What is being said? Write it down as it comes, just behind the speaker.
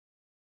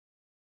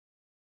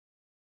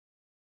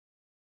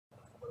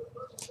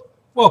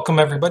Welcome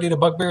everybody to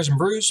Bugbears and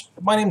Brews.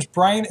 My name's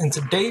Brian, and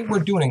today we're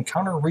doing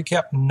Encounter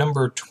Recap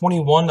number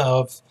 21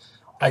 of,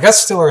 I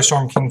guess, still our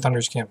Storm King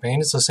Thunder's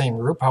campaign. It's the same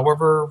group.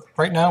 However,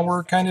 right now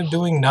we're kind of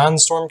doing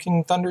non-Storm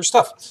King Thunder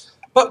stuff.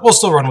 But we'll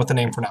still run with the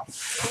name for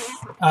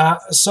now.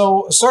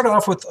 So, started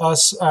off with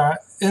us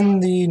in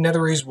the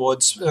Netherese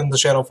Woods in the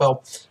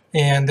Shadowfell,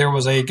 and there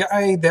was a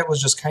guy that was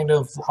just kind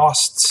of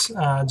lost,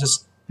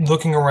 just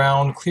looking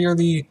around,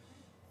 clearly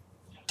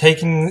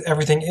taking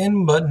everything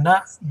in, but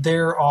not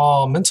there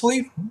all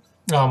mentally.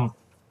 A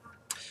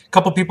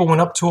couple people went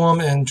up to him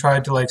and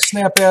tried to like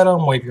snap at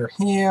him, wave your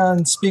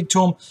hand, speak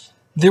to him.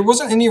 There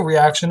wasn't any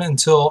reaction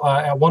until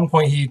at one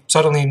point he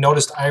suddenly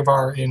noticed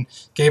Ivar and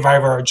gave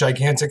Ivar a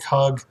gigantic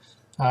hug,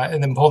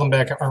 and then pulled him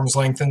back at arm's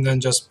length, and then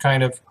just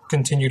kind of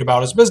continued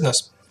about his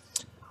business.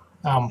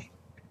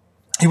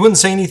 He wouldn't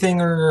say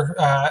anything or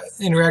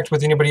interact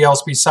with anybody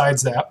else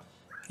besides that,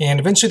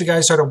 and eventually the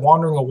guy started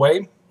wandering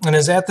away. And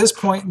it's at this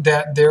point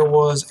that there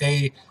was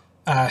a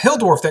hill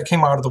dwarf that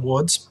came out of the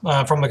woods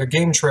from like a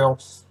game trail,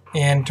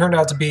 and turned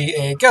out to be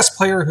a guest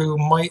player who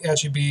might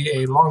actually be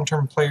a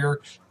long-term player,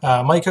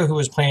 Micah, who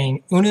was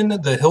playing Unin,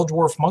 the hill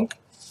dwarf monk.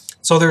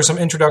 So there's some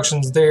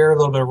introductions there, a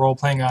little bit of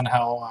role-playing on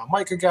how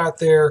Micah got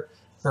there,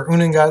 or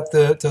Unin got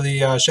to the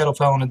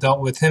Shadowfell, and it dealt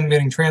with him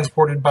getting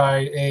transported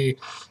by a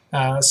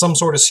some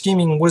sort of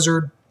scheming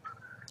wizard,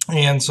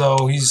 and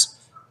so he's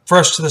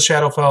fresh to the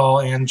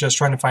Shadowfell and just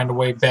trying to find a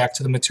way back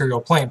to the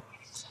material plane.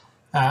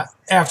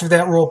 After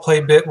that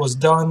roleplay bit was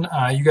done,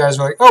 you guys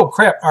were like, oh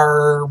crap,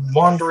 our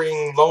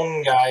wandering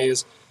lone guy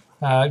is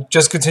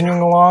just continuing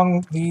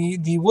along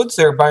the woods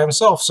there by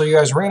himself. So you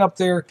guys ran up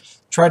there,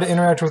 tried to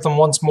interact with him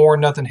once more,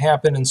 nothing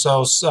happened, and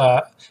so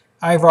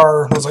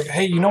Ivar was like,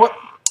 hey, you know what?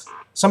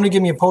 Somebody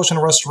give me a potion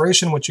of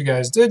restoration, which you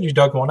guys did. You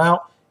dug one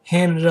out,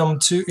 handed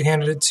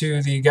it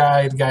to the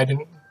guy. The guy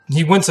didn't.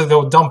 He went to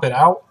go dump it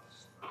out.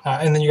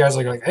 And then you guys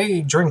are like,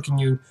 hey, drink, and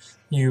you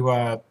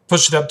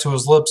pushed it up to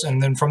his lips, and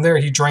then from there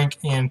he drank,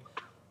 and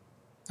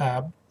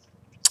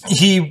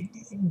he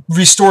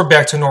restored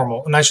back to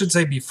normal. And I should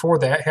say before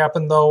that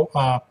happened, though,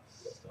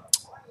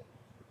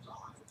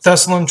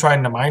 Thessalon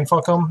tried to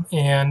mindfuck him,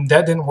 and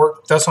that didn't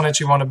work. Thessalon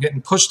actually wound up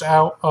getting pushed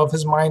out of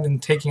his mind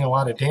and taking a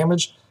lot of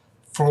damage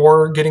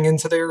for getting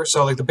into there.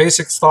 So like the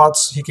basic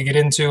thoughts he could get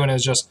into, and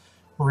it's just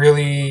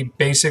really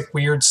basic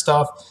weird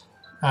stuff.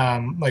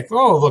 Like,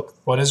 oh, look,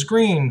 what is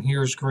green?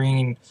 Here's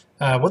green.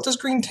 What does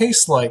green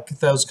taste like?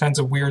 Those kinds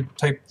of weird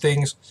type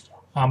things.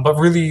 But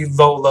really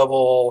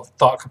low-level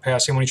thought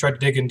capacity. When he tried to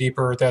dig in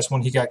deeper, that's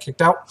when he got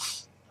kicked out.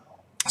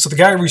 So the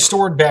guy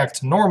restored back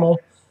to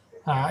normal.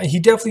 He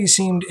definitely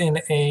seemed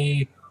in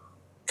a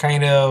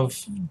kind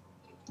of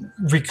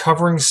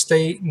recovering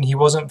state, and he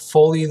wasn't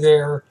fully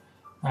there.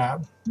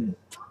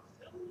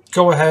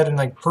 Go ahead and,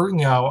 like,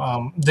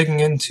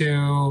 digging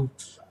into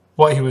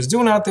what he was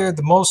doing out there.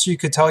 The most you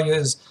could tell you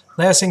is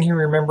last thing he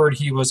remembered,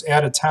 he was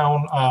at a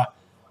town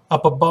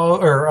up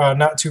above, or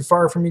not too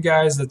far from you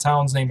guys. The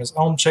town's name is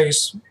Elm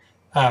Chase,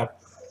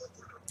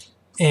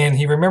 and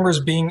he remembers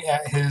being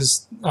at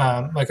his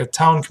like a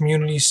town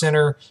community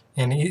center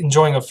and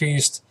enjoying a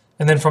feast.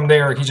 And then from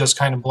there, he just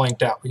kind of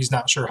blanked out. He's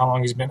not sure how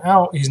long he's been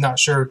out. He's not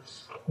sure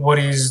what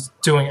he's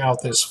doing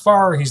out this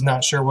far. He's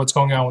not sure what's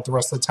going on with the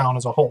rest of the town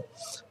as a whole.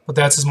 But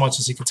that's as much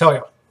as he could tell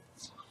you.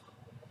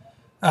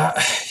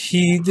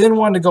 He then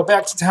wanted to go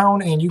back to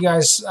town, and you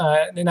guys,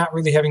 not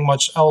really having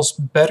much else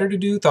better to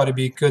do, thought it'd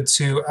be good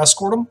to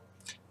escort him.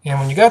 And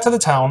when you got to the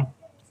town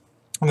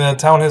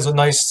has a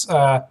nice,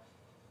 had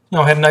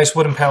a nice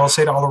wooden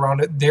palisade all around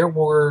it. There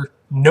were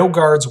no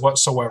guards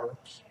whatsoever.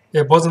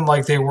 It wasn't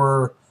like they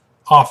were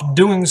off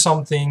doing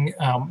something.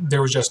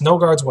 There was just no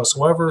guards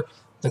whatsoever.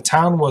 The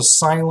town was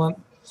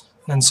silent,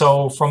 and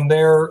so from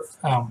there,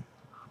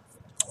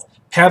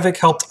 Havoc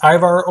helped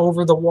Ivar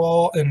over the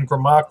wall, and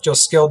Gramak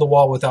just scaled the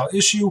wall without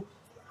issue.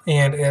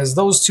 And as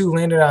those two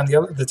landed on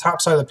the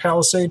top side of the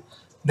palisade,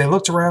 they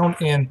looked around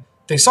and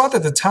they saw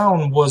that the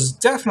town was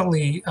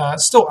definitely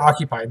still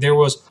occupied. There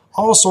was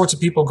all sorts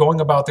of people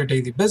going about their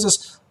daily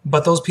business,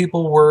 but those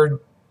people were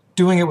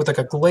doing it with like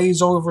a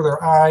glaze over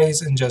their eyes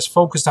and just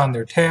focused on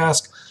their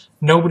task.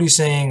 Nobody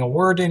saying a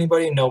word to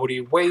anybody, nobody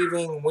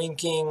waving,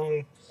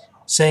 winking,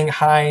 saying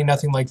hi,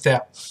 nothing like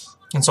that.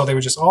 And so they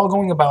were just all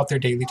going about their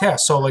daily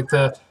tasks. So like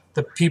the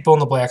people in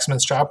the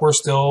blacksmith shop were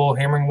still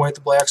hammering away at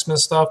the blacksmith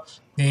stuff.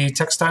 The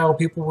textile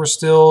people were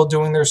still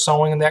doing their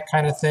sewing and that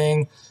kind of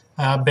thing.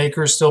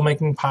 Bakers still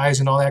making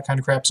pies and all that kind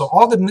of crap. So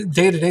all the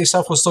day-to-day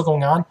stuff was still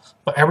going on,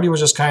 but everybody was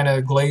just kind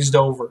of glazed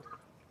over.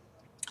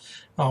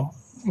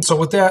 So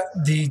with that,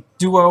 the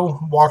duo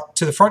walked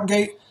to the front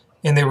gate,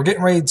 and they were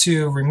getting ready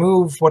to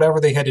remove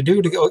whatever they had to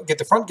do to get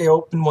the front gate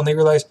open when they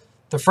realized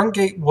the front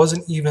gate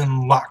wasn't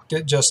even locked.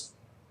 It just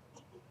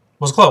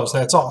was closed,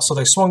 that's all. So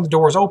they swung the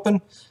doors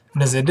open,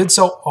 and as they did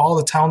so, all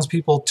the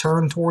townspeople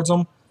turned towards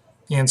them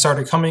and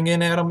started coming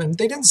in at them, and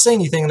they didn't say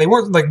anything. They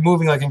weren't like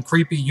moving like in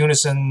creepy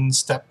unison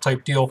step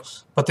type deal,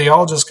 but they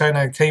all just kind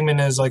of came in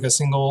as like a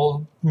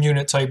single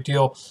unit type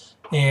deal.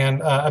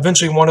 And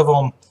eventually one of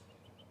them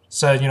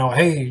said,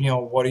 hey,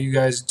 what are you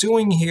guys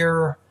doing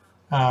here?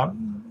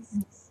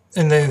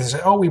 And they say,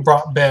 oh, we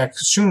brought back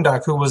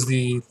Shundak, who was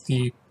the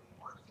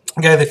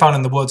guy they found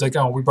in the woods. Like,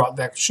 oh, we brought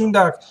back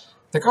Shundak.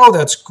 Like, oh,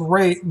 that's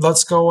great.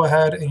 Let's go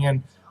ahead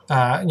and,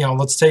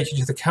 let's take you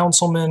to the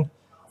councilman.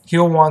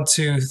 He'll want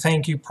to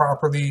thank you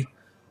properly.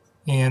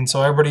 And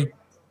so everybody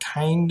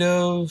kind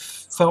of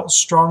felt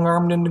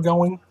strong-armed into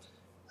going.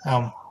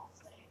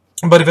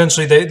 But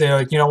eventually they're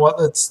like, you know what,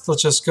 let's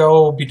just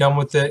go, be done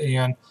with it,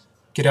 and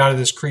get out of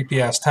this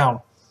creepy-ass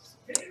town.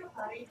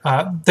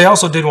 They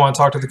also did want to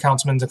talk to the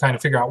councilman to kind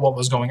of figure out what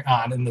was going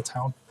on in the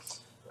town.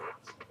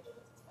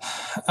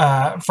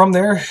 From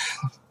there,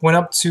 went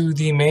up to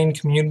the main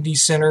community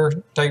center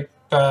type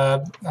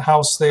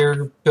house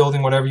there,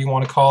 building, whatever you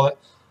want to call it.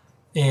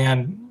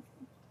 And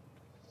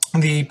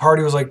the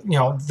party was like,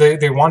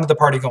 they wanted the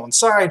party to go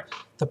inside.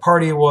 The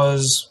party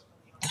was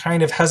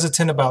kind of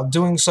hesitant about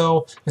doing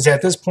so, because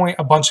at this point,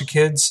 a bunch of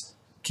kids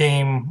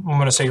came, I'm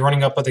going to say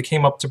running up, but they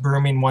came up to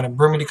Broomy and wanted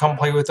Broomy to come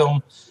play with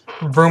them.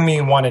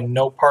 Broomy wanted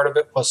no part of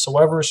it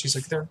whatsoever. She's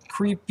like, they're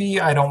creepy,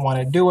 I don't want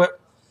to do it.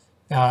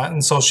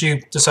 And so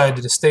she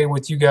decided to stay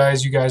with you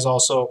guys. You guys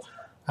also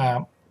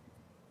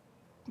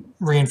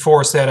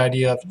reinforced that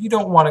idea of you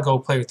don't want to go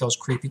play with those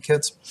creepy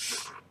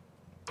kids.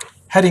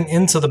 Heading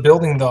into the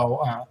building,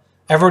 though,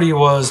 everybody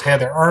had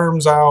their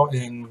arms out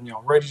and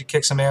ready to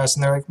kick some ass,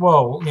 and they're like,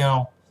 "Whoa,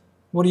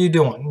 what are you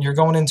doing? You're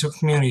going into a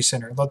community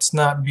center. Let's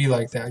not be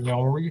like that.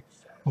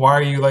 Why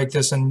are you like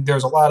this?" And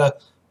there's a lot of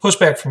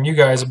pushback from you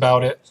guys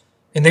about it.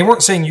 And they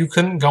weren't saying you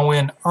couldn't go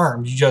in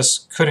armed. You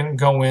just couldn't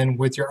go in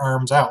with your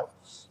arms out.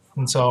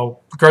 And so,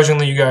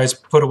 begrudgingly, you guys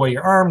put away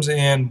your arms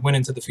and went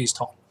into the feast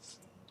hall.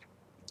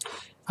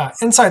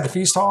 Inside the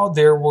feast hall,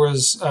 there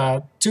was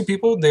two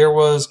people. There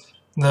was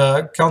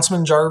the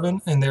Councilman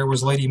Jarvin, and there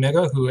was Lady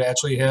Mega, who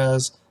actually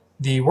has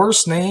the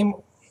worst name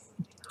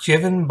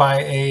given by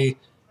a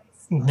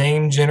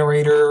name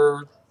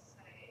generator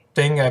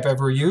thing I've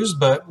ever used,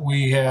 but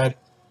we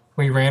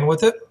ran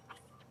with it.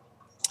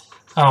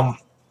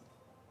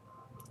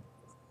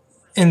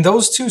 And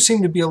those two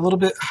seem to be a little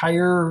bit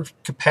higher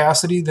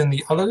capacity than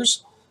the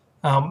others.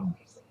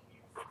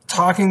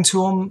 Talking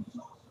to them,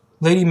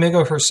 Lady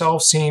Mega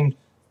herself seemed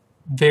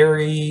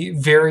very,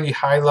 very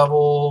high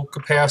level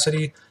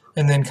capacity.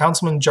 And then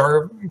Councilman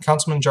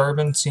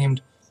Jarvin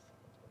seemed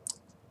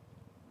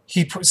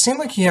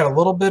like he had a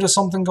little bit of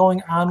something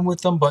going on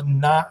with them, but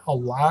not a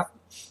lot.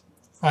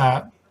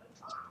 And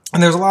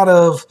there's a lot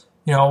of,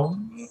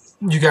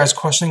 you guys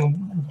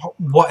questioning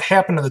what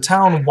happened to the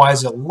town. Why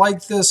is it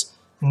like this?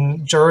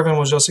 And Jarvin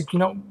was just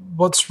like,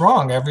 what's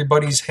wrong?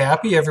 Everybody's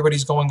happy.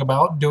 Everybody's going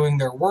about doing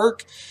their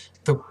work.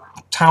 The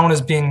town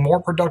is being more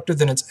productive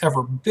than it's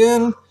ever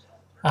been.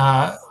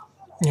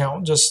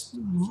 Just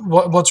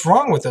what's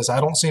wrong with this?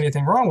 I don't see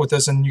anything wrong with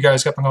this. And you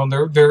guys kept on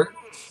going. They're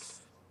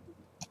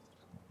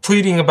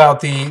pleading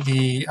about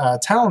the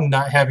town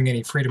not having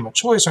any freedom of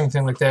choice or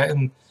anything like that.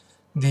 And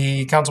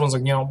the councilman's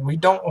like, we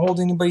don't hold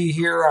anybody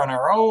here on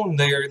our own.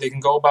 They can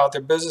go about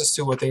their business,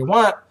 do what they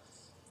want.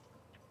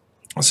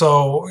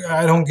 So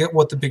I don't get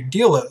what the big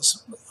deal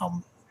is.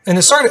 And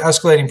it started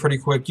escalating pretty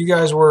quick. You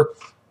guys were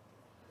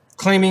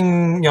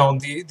claiming,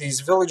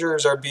 these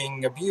villagers are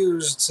being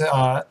abused.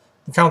 The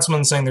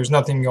councilman's saying there's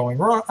nothing going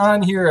wrong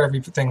on here.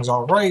 Everything's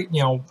all right.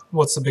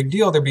 What's the big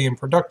deal? They're being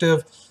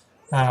productive.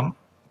 And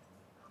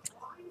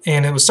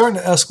it was starting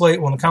to escalate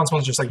when the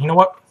councilman's just like, you know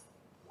what?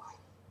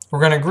 We're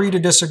going to agree to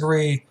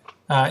disagree.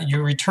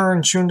 You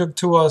return Shunduk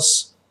to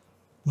us.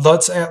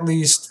 Let's at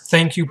least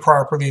thank you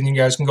properly, and you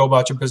guys can go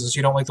about your business.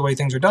 You don't like the way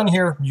things are done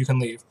here, you can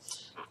leave.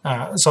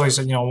 So he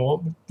said,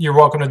 well, you're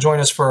welcome to join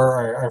us for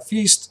our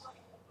feast.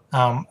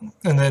 And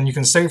then you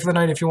can stay for the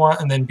night if you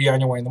want, and then be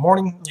on your way in the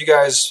morning. You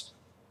guys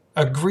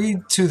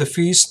agreed to the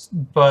feast,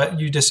 but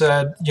you just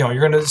said, you're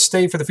going to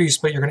stay for the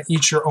feast, but you're going to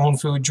eat your own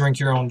food, drink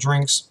your own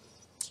drinks.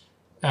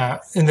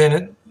 And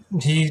then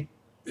he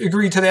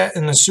agreed to that,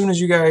 and as soon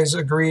as you guys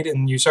agreed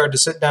and you started to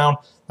sit down,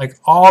 like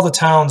all the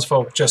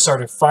townsfolk just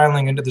started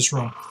filing into this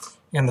room.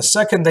 And the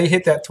second they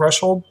hit that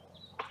threshold,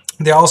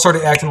 they all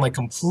started acting like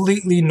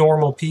completely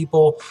normal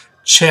people,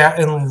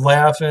 chatting,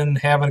 laughing,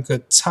 having a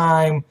good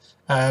time.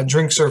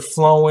 Drinks are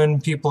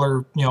flowing, people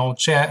are,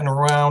 chatting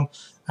around.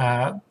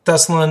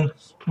 Thessalon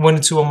went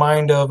into a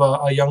mind of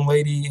a young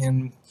lady,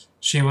 and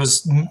she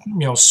was,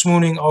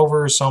 swooning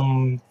over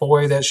some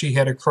boy that she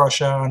had a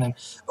crush on, and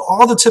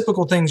all the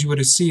typical things you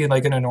would see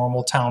like in a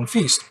normal town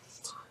feast.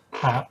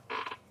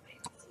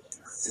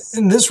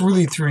 And this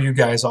really threw you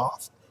guys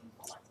off.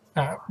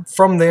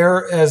 From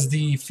there, as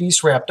the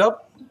feast wrapped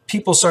up,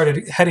 people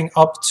started heading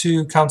up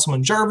to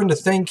Councilman Jarvin to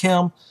thank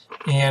him,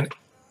 and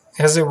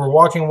as they were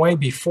walking away,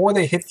 before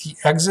they hit the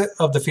exit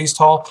of the feast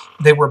hall,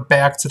 they were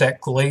back to that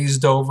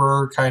glazed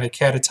over kind of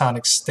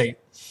catatonic state.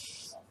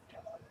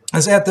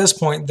 As at this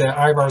point that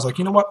Ivar was like,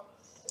 you know what?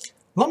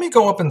 Let me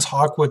go up and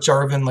talk with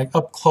Jarvin like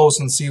up close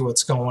and see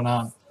what's going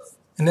on.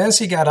 And as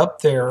he got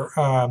up there,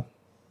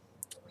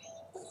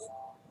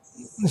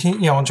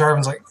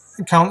 Jarvin's like,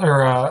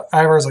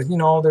 Ivar's like,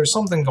 there's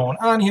something going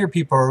on here.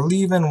 People are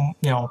leaving,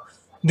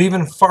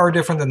 leaving far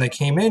different than they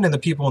came in, and the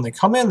people when they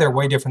come in, they're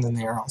way different than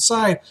they are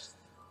outside.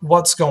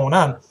 what's going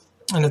on.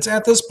 And it's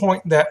at this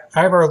point that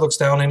Ivar looks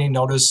down and he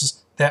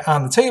notices that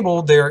on the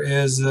table there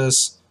is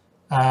this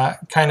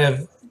kind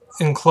of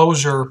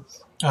enclosure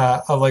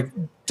of like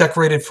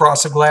decorated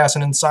frosted glass,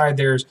 and inside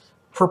there's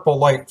purple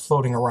light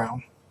floating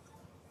around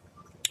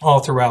all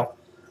throughout.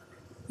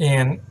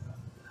 And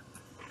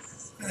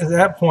at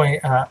that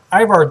point,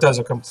 Ivar does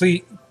a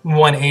complete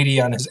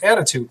 180 on his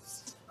attitude,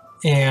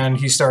 and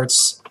he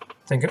starts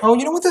thinking, oh,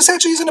 you know what, this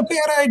actually isn't a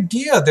bad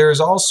idea. There's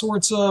all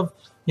sorts of,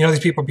 these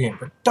people being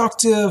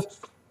productive,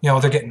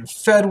 they're getting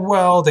fed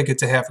well, they get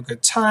to have a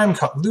good time,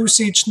 cut loose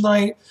each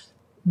night.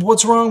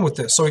 What's wrong with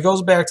this? So he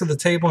goes back to the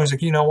table and he's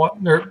like, you know what,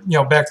 or,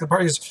 back to the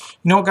party. He's,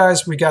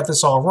 guys, we got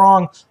this all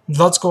wrong.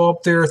 Let's go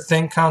up there,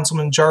 thank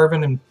Councilman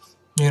Jarvan, and,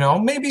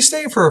 maybe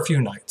stay for a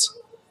few nights.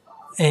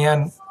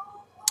 And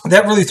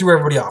that really threw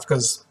everybody off,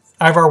 because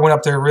Ivar went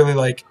up there really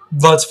like,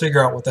 let's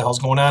figure out what the hell's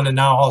going on. And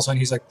now all of a sudden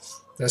he's like,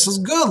 this is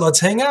good. Let's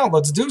hang out.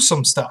 Let's do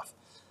some stuff.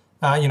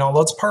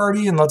 Let's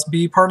party and let's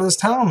be part of this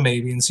town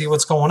maybe and see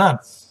what's going on.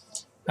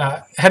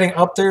 Heading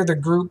up there, the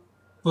group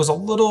was a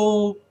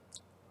little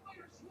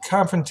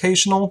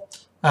confrontational.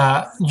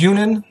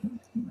 Yunin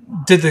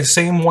did the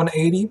same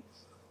 180.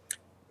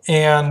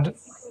 And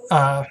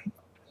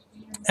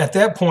at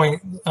that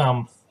point,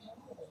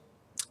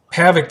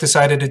 Pavik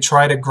decided to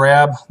try to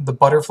grab the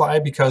butterfly,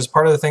 because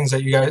part of the things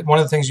that one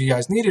of the things you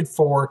guys needed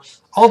for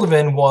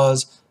Alderman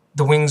was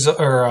the wings,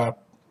 or I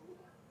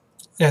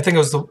think it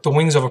was the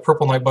wings of a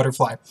purple night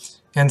butterfly.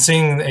 And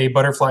seeing a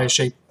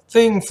butterfly-shaped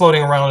thing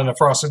floating around in a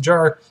frosted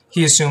jar,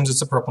 he assumes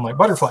it's a purple night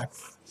butterfly,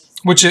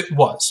 which it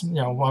was.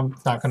 I'm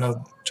not going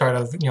to try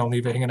to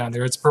leave it hanging on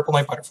there. It's a purple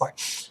night butterfly.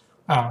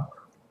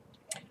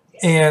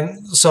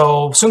 And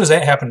so as soon as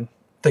that happened,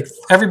 like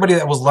everybody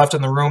that was left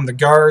in the room, the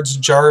guards,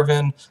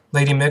 Jarvan,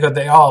 Lady Miga,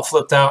 they all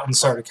flipped out and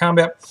started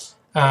combat.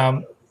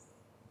 Was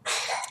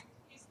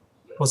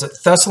it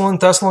Thessalon?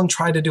 Thessalon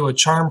tried to do a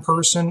charm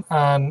person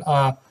on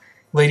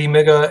Lady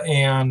Miga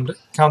and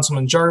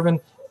Councilman Jarvan.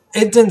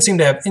 It didn't seem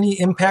to have any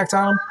impact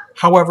on him.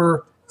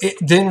 However, it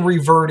then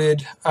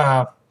reverted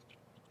Ivar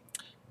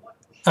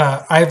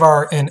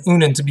and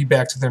Unin to be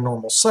back to their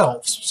normal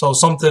selves. So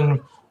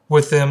something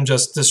with them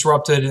just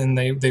disrupted, and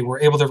they were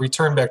able to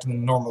return back to their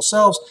normal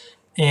selves.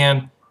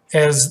 And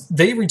as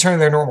they return to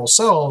their normal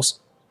selves,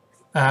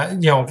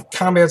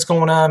 combat's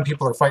going on,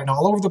 people are fighting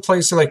all over the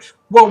place. They're like,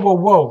 whoa, whoa,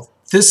 whoa,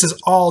 this is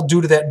all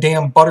due to that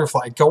damn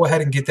butterfly. Go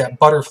ahead and get that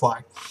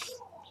butterfly.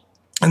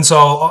 And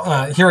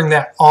so hearing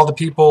that, all the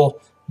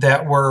people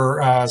that were,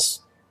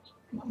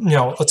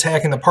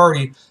 attacking the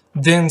party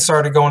then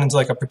started going into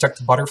like a protect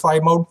the butterfly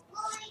mode.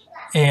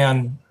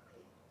 And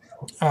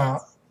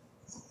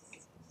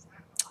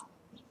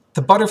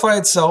the butterfly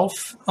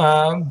itself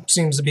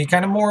seems to be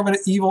kind of more of an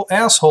evil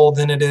asshole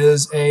than it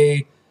is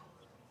a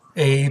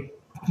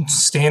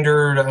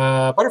standard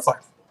butterfly.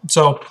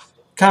 So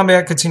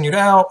combat continued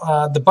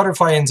out. The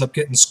butterfly ends up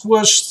getting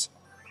squished.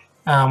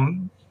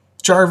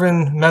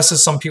 Jarvan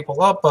messes some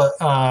people up, but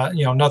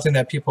nothing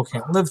that people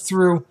can't live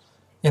through.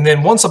 And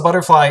then once a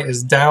butterfly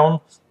is down,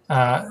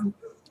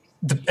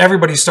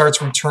 everybody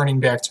starts returning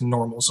back to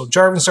normal. So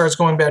Jarvan starts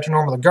going back to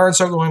normal. The guards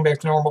start going back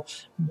to normal.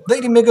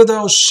 Lady Miga,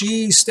 though,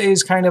 she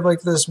stays kind of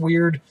like this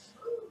weird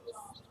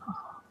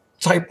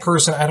type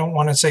person. I don't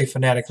want to say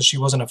fanatic, because she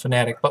wasn't a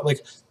fanatic, but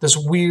like this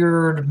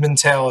weird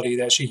mentality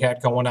that she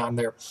had going on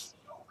there.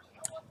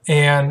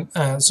 And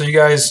so you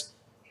guys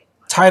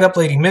tied up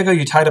Lady Miga.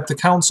 You tied up the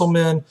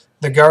councilman.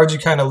 The guards you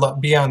kind of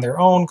let be on their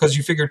own, because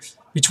you figured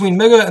between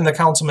Miga and the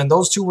councilman,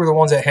 those two were the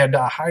ones that had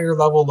a higher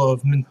level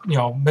of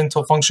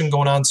mental function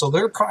going on. So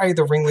they're probably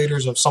the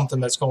ringleaders of something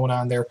that's going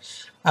on there.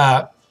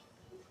 And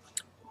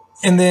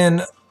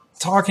then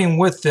talking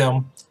with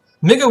them,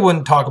 Miga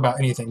wouldn't talk about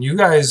anything. You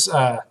guys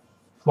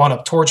wound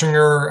up torturing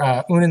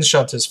her. Unin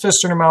shoved his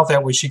fist in her mouth.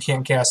 That way she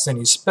can't cast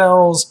any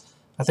spells.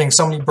 I think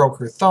somebody broke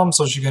her thumb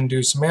so she can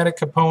do somatic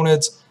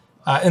components.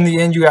 In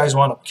the end, you guys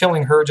wound up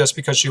killing her just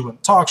because she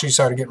wouldn't talk. She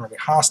started getting really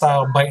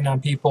hostile, biting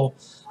on people.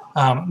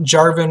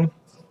 Jarvan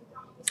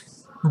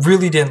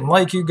really didn't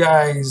like you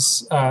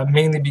guys,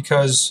 mainly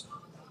because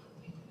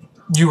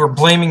you were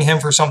blaming him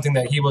for something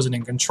that he wasn't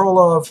in control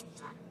of.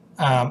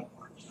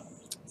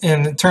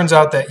 And it turns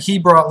out that he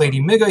brought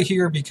Lady Miga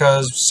here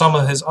because some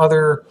of his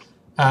other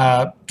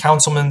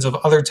councilmen of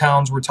other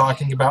towns were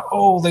talking about,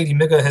 oh, Lady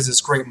Miga has this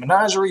great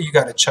menagerie, you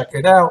got to check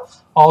it out,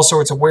 all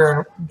sorts of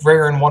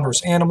rare and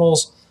wondrous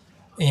animals.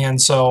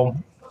 And so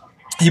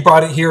he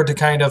brought it here to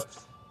kind of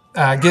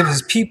give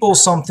his people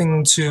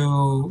something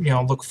to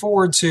look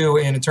forward to.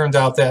 And it turns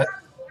out that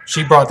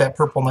she brought that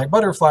purple night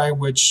butterfly,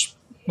 which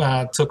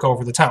took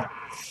over the town.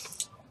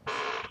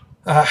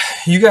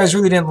 You guys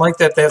really didn't like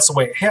that. That's the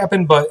way it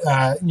happened, but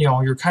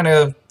you're kind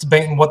of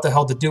debating what the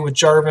hell to do with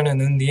Jarvan,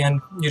 and in the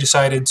end, you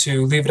decided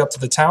to leave it up to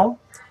the town.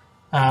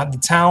 The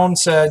town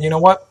said, you know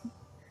what,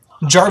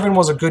 Jarvan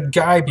was a good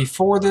guy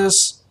before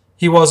this.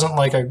 He wasn't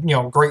like a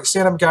great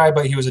stand-up guy,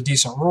 but he was a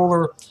decent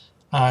ruler.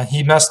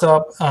 He messed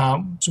up.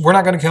 So we're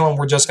not going to kill him.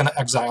 We're just going to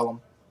exile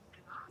him.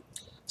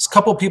 A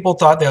couple people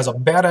thought that was a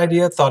bad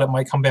idea, thought it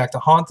might come back to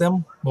haunt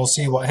them. We'll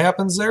see what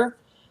happens there.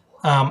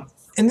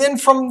 And then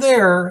from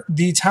there,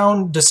 the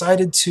town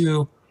decided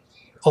to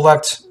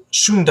elect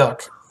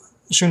Shundak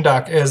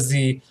as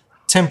the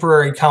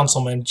temporary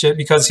councilman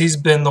because he's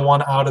been the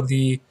one out of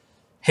the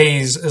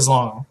haze as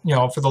long,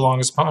 for the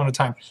longest amount of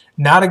time.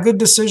 Not a good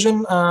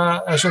decision.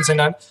 I shouldn't say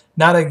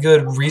not a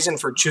good reason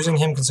for choosing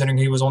him, considering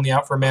he was only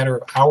out for a matter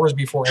of hours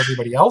before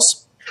everybody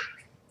else.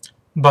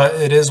 But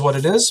it is what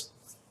it is.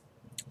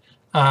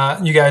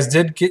 You guys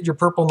did get your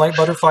purple night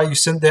butterfly. You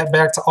sent that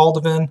back to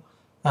Aldevin.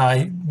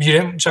 You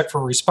didn't check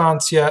for a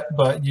response yet,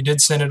 but you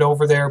did send it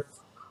over there.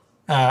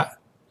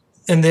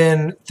 And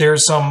then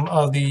there's some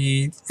of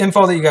the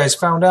info that you guys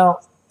found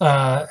out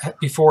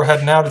before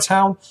heading out of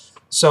town.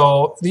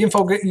 So the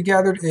info you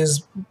gathered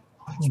is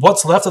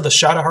what's left of the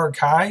Shadowheart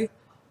Kai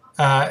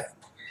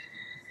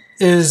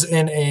is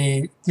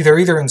in they're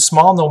either in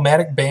small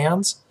nomadic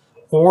bands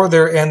or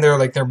they're in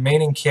their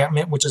main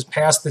encampment, which is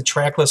past the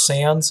trackless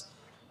sands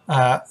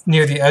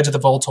near the edge of the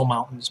Volto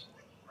Mountains.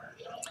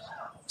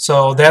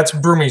 So that's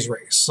Brumie's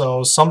race.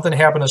 So something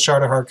happened to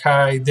Shadowheart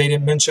Kai. They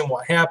didn't mention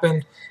what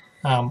happened.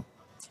 And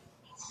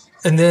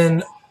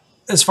then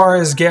as far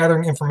as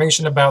gathering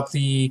information about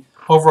the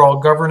overall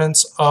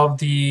governance of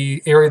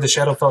the area the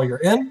Shadowfell you're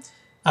in,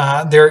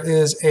 there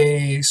is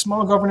a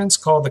small governance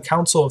called the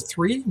Council of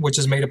Three, which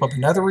is made up of a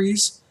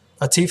Netherese,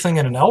 a Tiefling,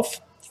 and an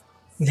Elf.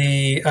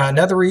 The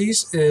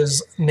Netherese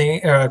is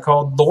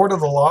called Lord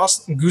of the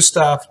Lost,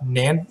 Gustav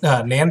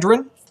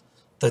Nandrin.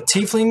 The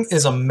Tiefling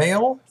is a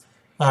male,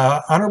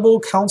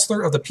 honorable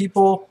counselor of the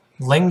people,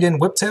 Langdon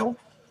Whiptail.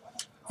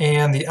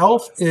 And the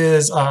Elf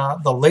is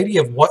the Lady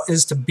of What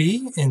Is to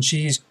Be, and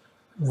she's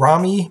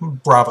Rami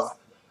Brava.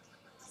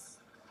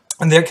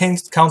 And they're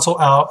council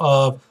out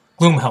of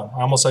Gloomhelm.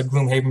 I almost said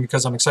Gloomhaven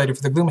because I'm excited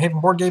for the Gloomhaven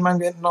board game I'm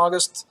getting in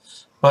August,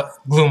 but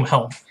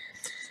Gloomhelm.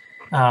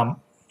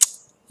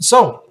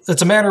 So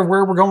it's a matter of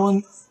where we're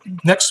going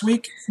next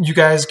week. You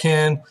guys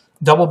can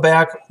double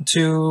back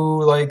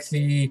to like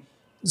the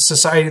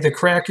Society of the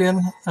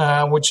Kraken,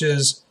 which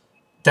is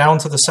down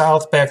to the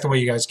south, back the way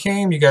you guys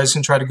came. You guys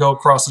can try to go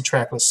across the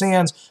trackless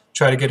sands,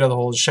 try to get to the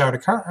whole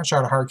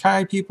Shadowheart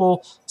Kai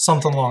people,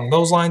 something along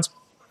those lines.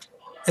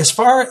 As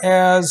far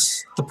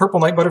as the Purple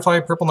Night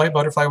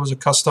Butterfly was a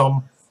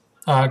custom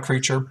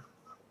creature.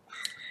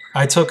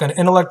 I took an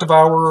Intellect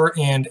Devourer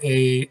and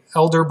a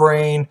Elder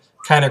Brain,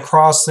 kind of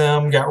crossed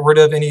them, got rid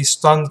of any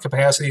stun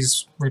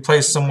capacities,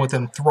 replaced them with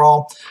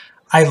Enthrall.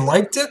 I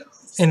liked it,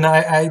 and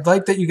I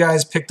liked that you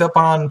guys picked up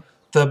on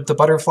the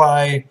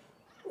butterfly.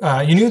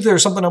 You knew there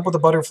was something up with the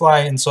butterfly,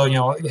 and so,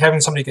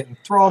 having somebody get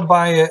enthralled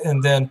by it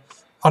and then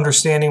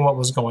understanding what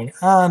was going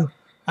on.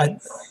 I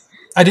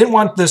didn't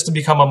want this to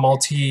become a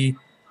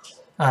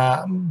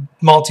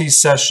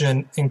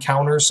multi-session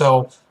encounter,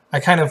 so I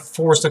kind of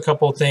forced a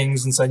couple of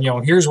things and said,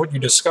 here's what you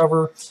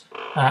discover.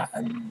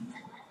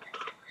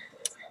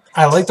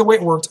 I like the way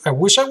it worked. I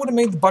wish I would have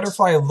made the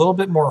butterfly a little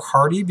bit more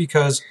hardy,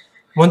 because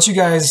once you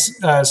guys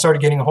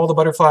started getting a hold of the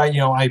butterfly,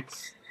 I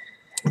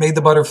made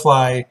the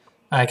butterfly,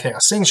 I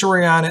cast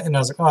Sanctuary on it, and I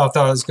was like, oh, I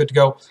thought it was good to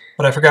go.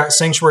 But I forgot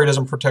Sanctuary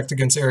doesn't protect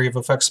against area of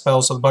effect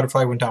spells, so the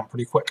butterfly went down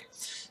pretty quick.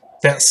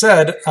 That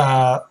said,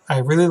 I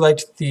really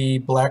liked the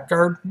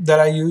Blackguard that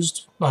I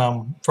used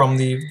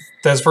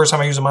that's the first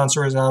time I used a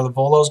monster is out of the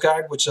Volo's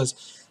Guide, which says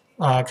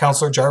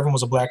Counselor Jarvan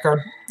was a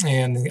Blackguard,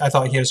 and I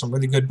thought he had some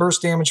really good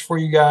burst damage for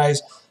you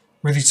guys,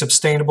 really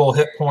sustainable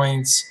hit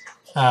points,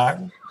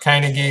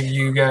 kind of gave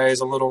you guys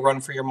a little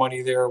run for your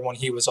money there when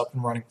he was up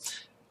and running.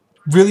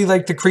 Really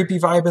like the creepy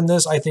vibe in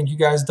this. I think you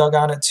guys dug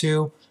on it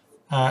too.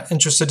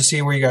 Interested to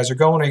see where you guys are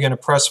going. Are you going to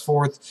press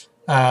forth?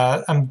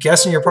 I'm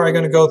guessing you're probably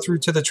going to go through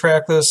to the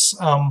trackless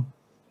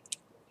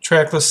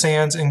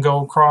sands and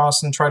go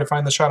across and try to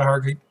find the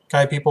Shadowheart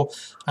Kai people.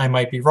 I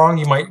might be wrong.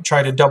 You might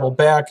try to double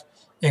back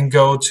and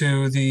go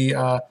to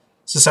the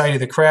Society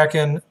of the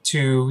Kraken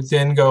to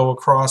then go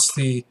across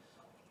the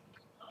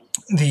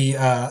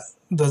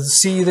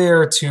sea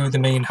there to the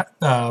main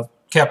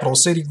capital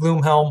city,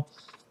 Gloomhelm.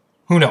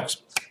 Who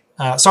knows?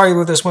 Sorry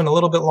with this one a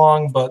little bit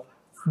long, but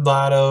a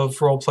lot of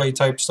roleplay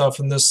type stuff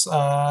in this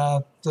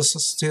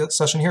this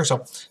session here.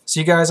 So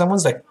see you guys on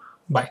Wednesday.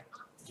 Bye.